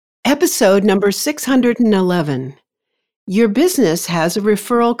Episode number 611. Your business has a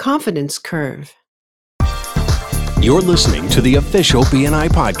referral confidence curve. You're listening to the official BNI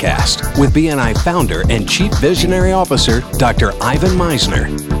podcast with BNI founder and Chief Visionary Officer, Dr. Ivan Misner.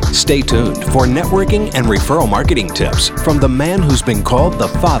 Stay tuned for networking and referral marketing tips from the man who's been called the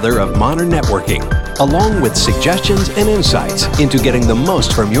father of modern networking, along with suggestions and insights into getting the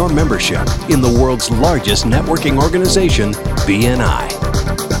most from your membership in the world's largest networking organization, BNI.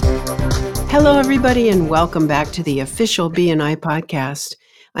 Hello, everybody, and welcome back to the official BNI podcast.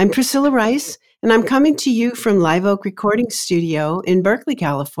 I'm Priscilla Rice, and I'm coming to you from Live Oak Recording Studio in Berkeley,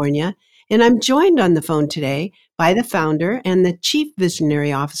 California, and I'm joined on the phone today by the founder and the Chief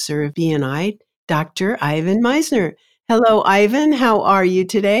Visionary Officer of BNI, Dr. Ivan Misner. Hello, Ivan. How are you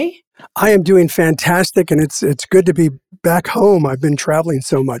today? I am doing fantastic, and it's good to be back home. I've been traveling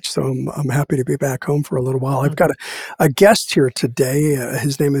so much, so I'm happy to be back home for a little while. I've got a guest here today.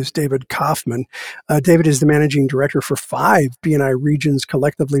 His name is David Kauffman. David is the managing director for 5 BNI regions,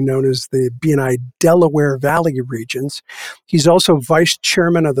 collectively known as the BNI Delaware Valley regions. He's also vice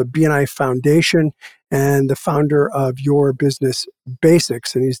chairman of the BNI Foundation and the founder of Your Business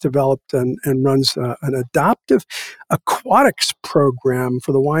Basics. And he's developed and runs an adaptive aquatics program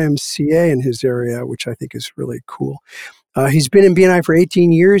for the YMCA in his area, which I think is really cool. He's been in BNI for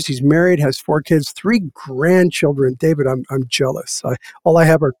 18 years. He's married, has 4 kids, 3 grandchildren. David, I'm jealous. All I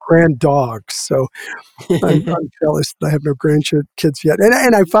have are grand dogs, so I'm jealous that I have no grandkids yet.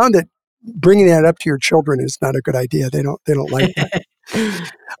 And I found that bringing that up to your children is not a good idea. They don't like that.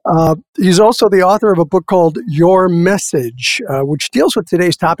 He's also the author of a book called Your Message, which deals with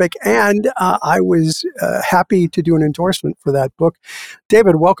today's topic, and I was happy to do an endorsement for that book.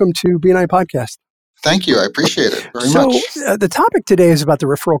 David, welcome to BNI Podcast. Thank you. I appreciate it very much. So the topic today is about the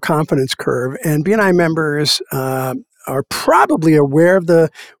referral confidence curve, and BNI members are probably aware of the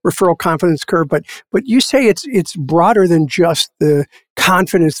referral confidence curve, but you say it's broader than just the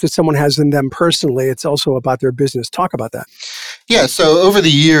confidence that someone has in them personally. It's also about their business. Talk about that. Yeah. So over the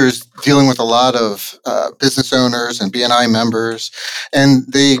years, dealing with a lot of business owners and BNI members, and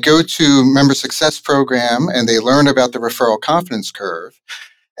they go to member success program and they learn about the referral confidence curve.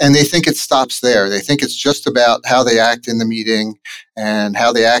 And they think it stops there. They think it's just about how they act in the meeting and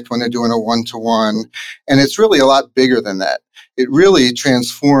how they act when they're doing a one-to-one. And it's really a lot bigger than that. It really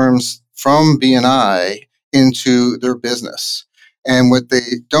transforms from BNI into their business. And what they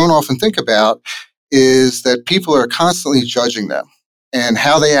don't often think about is that people are constantly judging them. And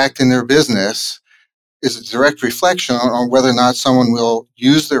how they act in their business is a direct reflection on whether or not someone will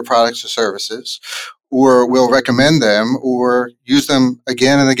use their products or services, or will recommend them, or use them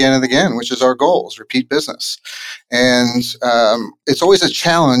again and again and again, which is our goals, repeat business. And it's always a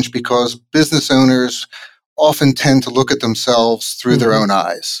challenge because business owners often tend to look at themselves through their own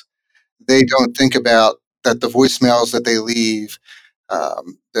eyes. They don't think about that the voicemails that they leave,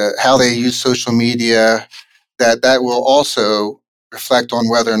 how they use social media, that will also reflect on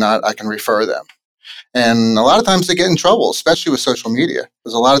whether or not I can refer them. And a lot of times they get in trouble, especially with social media,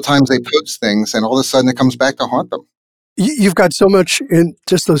 because a lot of times they post things and all of a sudden it comes back to haunt them. You've got so much in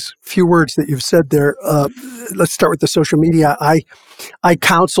just those few words that you've said there. Let's start with the social media. I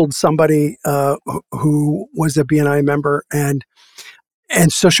counseled somebody who was a BNI member, and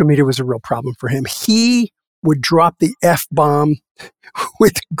social media was a real problem for him. He would drop the F-bomb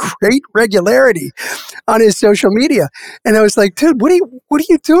with great regularity on his social media. And I was like, dude, what are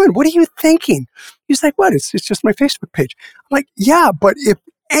you doing? What are you thinking? He's like, what? It's just my Facebook page. I'm like, yeah, but if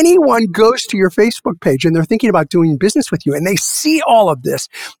anyone goes to your Facebook page and they're thinking about doing business with you and they see all of this,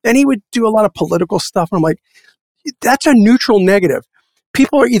 and he would do a lot of political stuff. And I'm like, that's a neutral negative.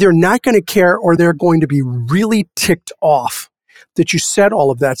 People are either not going to care or they're going to be really ticked off that you said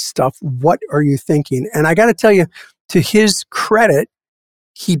all of that stuff. What are you thinking? And I got to tell you, to his credit,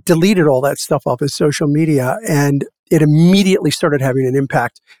 he deleted all that stuff off his social media, and it immediately started having an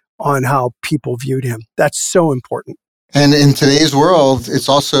impact on how people viewed him. That's so important. And in today's world, it's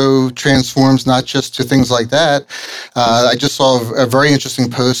also transforms not just to things like that. I just saw a very interesting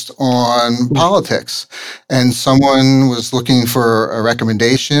post on politics, and someone was looking for a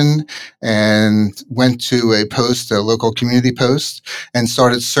recommendation and went to a local community post, and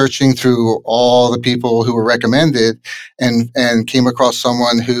started searching through all the people who were recommended, and came across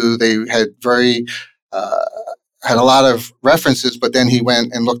someone who they had had a lot of references, but then he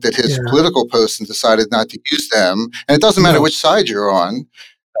went and looked at his political posts and decided not to use them. And it doesn't matter which side you're on.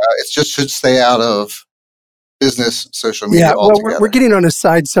 It just should stay out of business social media altogether. We're getting on a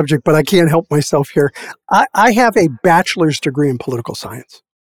side subject, but I can't help myself here. I have a bachelor's degree in political science.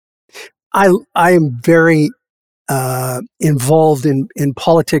 I am very involved in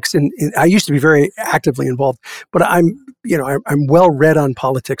politics, and I used to be very actively involved, but I'm well read on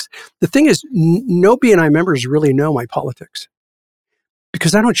politics. The thing is, no BNI members really know my politics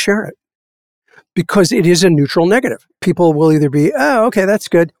because I don't share it, because it is a neutral negative. People will either be, oh, okay, that's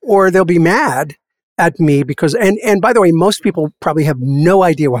good, or they'll be mad at me because, and by the way, most people probably have no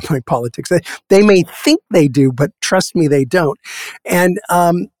idea what my politics. They may think they do, but trust me, they don't. And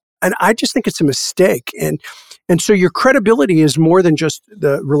I just think it's a mistake. And so your credibility is more than just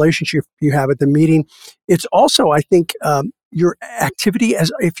the relationship you have at the meeting. It's also, I think, your activity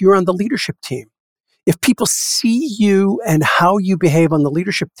as if you're on the leadership team. If people see you and how you behave on the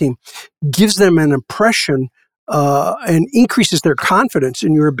leadership team, gives them an impression and increases their confidence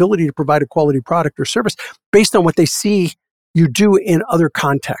in your ability to provide a quality product or service based on what they see you do in other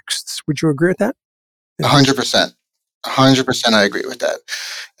contexts. Would you agree with that? 100%. 100% I agree with that.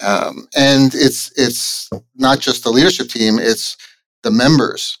 And it's not just the leadership team, it's the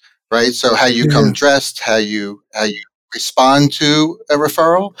members, right? So how you come dressed, how you respond to a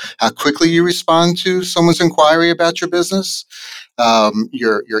referral, how quickly you respond to someone's inquiry about your business,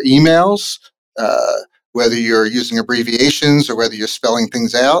 your emails, whether you're using abbreviations or whether you're spelling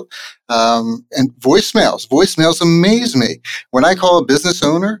things out, and voicemails. Voicemails amaze me. When I call a business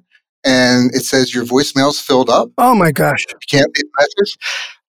owner and it says your voicemail's filled up, oh my gosh, you can't leave a message.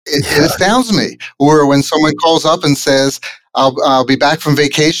 It astounds me. Or when someone calls up and says, I'll be back from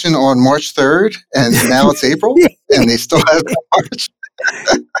vacation on March 3rd, and now it's April, and they still have March.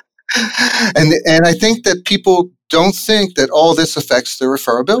 and I think that people don't think that all this affects their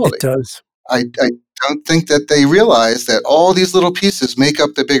referability. It does. I don't think that they realize that all these little pieces make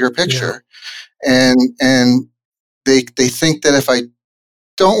up the bigger picture. Yeah. And they think that if I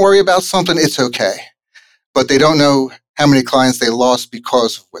don't worry about something, it's okay. But they don't know how many clients they lost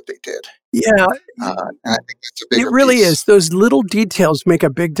because of what they did. Yeah. And I think that's a bigger It really piece. is. Those little details make a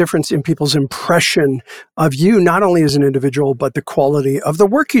big difference in people's impression of you, not only as an individual, but the quality of the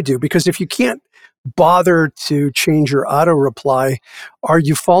work you do. Because if you can't bother to change your auto reply, are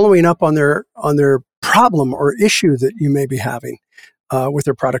you following up on their problem or issue that you may be having with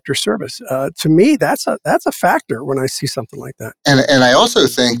their product or service? To me, that's a factor when I see something like that. And I also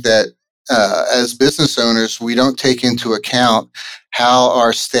think that as business owners, we don't take into account how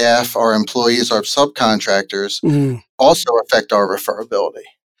our staff, our employees, our subcontractors also affect our referability.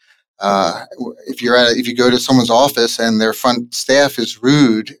 If you go to someone's office and their front staff is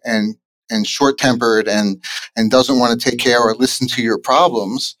rude and short-tempered and doesn't want to take care or listen to your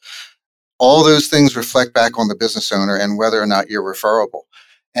problems, all those things reflect back on the business owner and whether or not you're referable.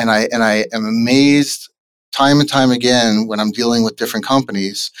 And I am amazed time and time again when I'm dealing with different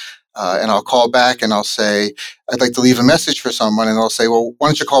companies. And I'll call back and I'll say, I'd like to leave a message for someone. And they'll say, well, why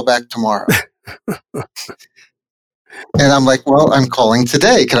don't you call back tomorrow? And I'm like, well, I'm calling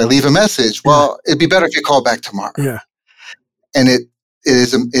today. Can I leave a message? Well, it'd be better if you call back tomorrow. Yeah. And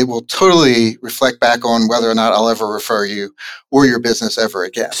it will totally reflect back on whether or not I'll ever refer you or your business ever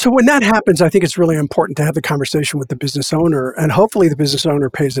again. So when that happens, I think it's really important to have the conversation with the business owner, and hopefully the business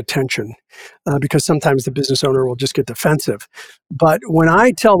owner pays attention because sometimes the business owner will just get defensive. But when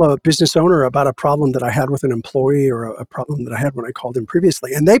I tell a business owner about a problem that I had with an employee or a problem that I had when I called him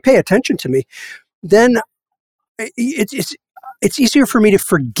previously, and they pay attention to me, then it's easier for me to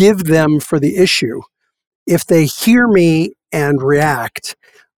forgive them for the issue if they hear me and react.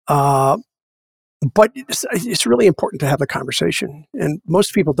 But it's really important to have the conversation. And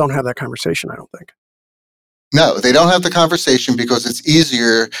most people don't have that conversation, I don't think. No, they don't have the conversation because it's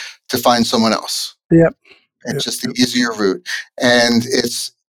easier to find someone else. Yep. It's just the easier route. And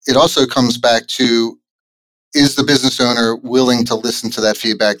it also comes back to, is the business owner willing to listen to that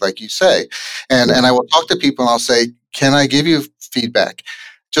feedback, like you say? And I will talk to people and I'll say, can I give you feedback?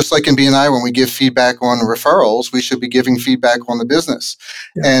 Just like in BNI, when we give feedback on referrals, we should be giving feedback on the business.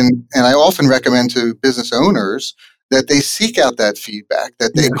 Yeah. And I often recommend to business owners that they seek out that feedback,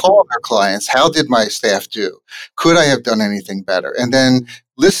 that they call their clients. How did my staff do? Could I have done anything better? And then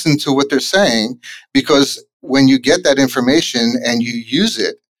listen to what they're saying, because when you get that information and you use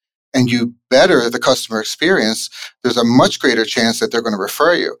it and you better the customer experience, there's a much greater chance that they're going to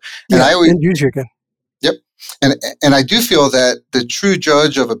refer you. And I always use you again. Yep. And I do feel that the true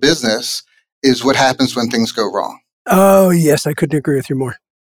judge of a business is what happens when things go wrong. Oh, yes. I couldn't agree with you more.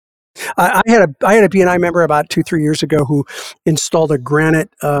 I had a BNI member about 2-3 years ago who installed a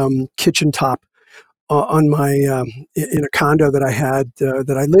granite kitchen top on my in a condo that I had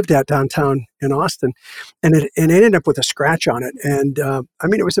that I lived at downtown in Austin, and it ended up with a scratch on it. And I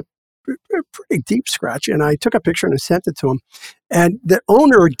mean, it was a pretty deep scratch. And I took a picture and I sent it to him. And the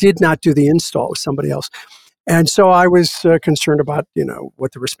owner did not do the install. It was somebody else. And so I was concerned about,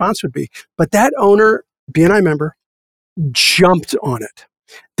 what the response would be. But that owner, BNI member, jumped on it.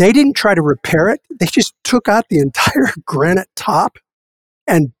 They didn't try to repair it. They just took out the entire granite top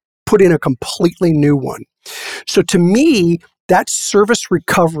and put in a completely new one. So to me, that service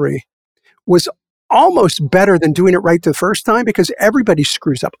recovery was almost better than doing it right the first time, because everybody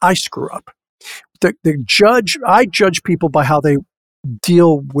screws up. I screw up. I judge people by how they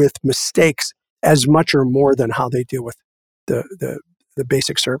deal with mistakes as much or more than how they deal with the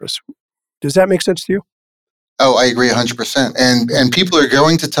basic service. Does that make sense to you? Oh, I agree 100%. And people are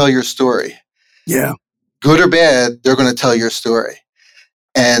going to tell your story. Yeah. Good or bad, they're going to tell your story.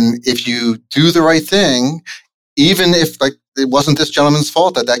 And if you do the right thing, even if it wasn't this gentleman's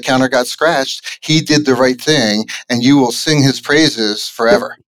fault that counter got scratched, he did the right thing, and you will sing his praises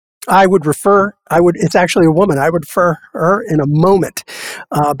forever. It's actually a woman. I would refer her in a moment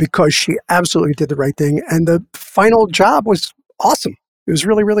because she absolutely did the right thing. And the final job was awesome. It was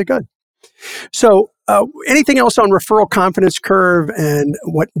really, really good. So anything else on referral confidence curve and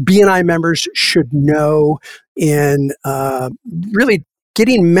what BNI members should know in really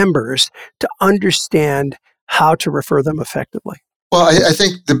getting members to understand how to refer them effectively? Well, I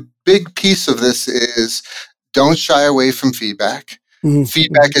think the big piece of this is don't shy away from feedback. Mm-hmm.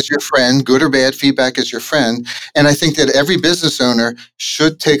 Feedback is your friend, good or bad, feedback is your friend. And I think that every business owner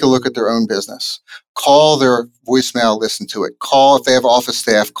should take a look at their own business. Call their voicemail, listen to it. Call if they have office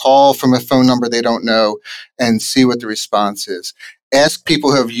staff, call from a phone number they don't know and see what the response is. Ask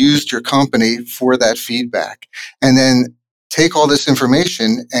people who have used your company for that feedback. And then take all this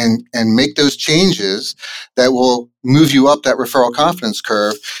information and make those changes that will move you up that referral confidence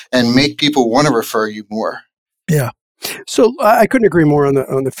curve and make people want to refer you more. Yeah. So I couldn't agree more on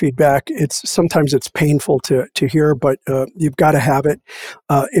the feedback. Sometimes it's painful to hear, but you've got to have it.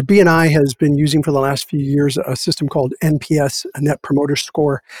 BNI has been using for the last few years a system called NPS, a Net Promoter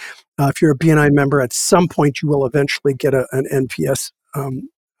Score. If you're a BNI member, at some point you will eventually get an NPS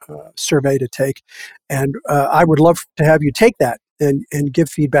survey to take, and I would love to have you take that and give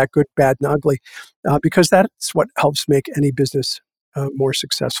feedback, good, bad, and ugly, because that's what helps make any business more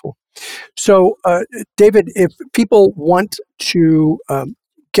successful. So, David, if people want to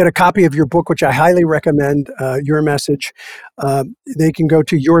get a copy of your book, which I highly recommend, Your Message, they can go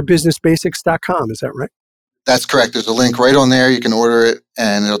to yourbusinessbasics.com. Is that right? That's correct. There's a link right on there. You can order it,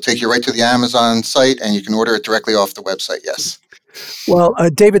 and it'll take you right to the Amazon site, and you can order it directly off the website. Yes. Well,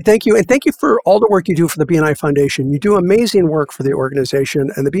 David, thank you. And thank you for all the work you do for the BNI Foundation. You do amazing work for the organization.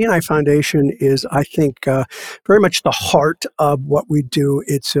 And the BNI Foundation is, I think, very much the heart of what we do.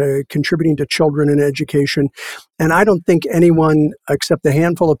 It's contributing to children in education. And I don't think anyone except a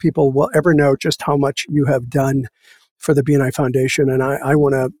handful of people will ever know just how much you have done for the BNI Foundation. And I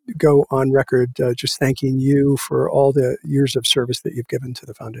want to go on record just thanking you for all the years of service that you've given to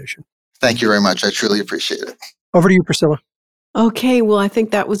the foundation. Thank you very much. I truly appreciate it. Over to you, Priscilla. Okay, well, I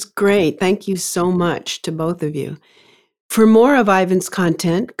think that was great. Thank you so much to both of you. For more of Ivan's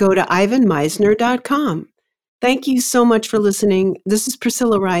content, go to ivanmisner.com. Thank you so much for listening. This is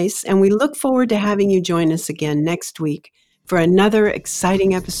Priscilla Rice, and we look forward to having you join us again next week for another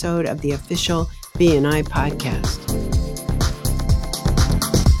exciting episode of the official BNI podcast.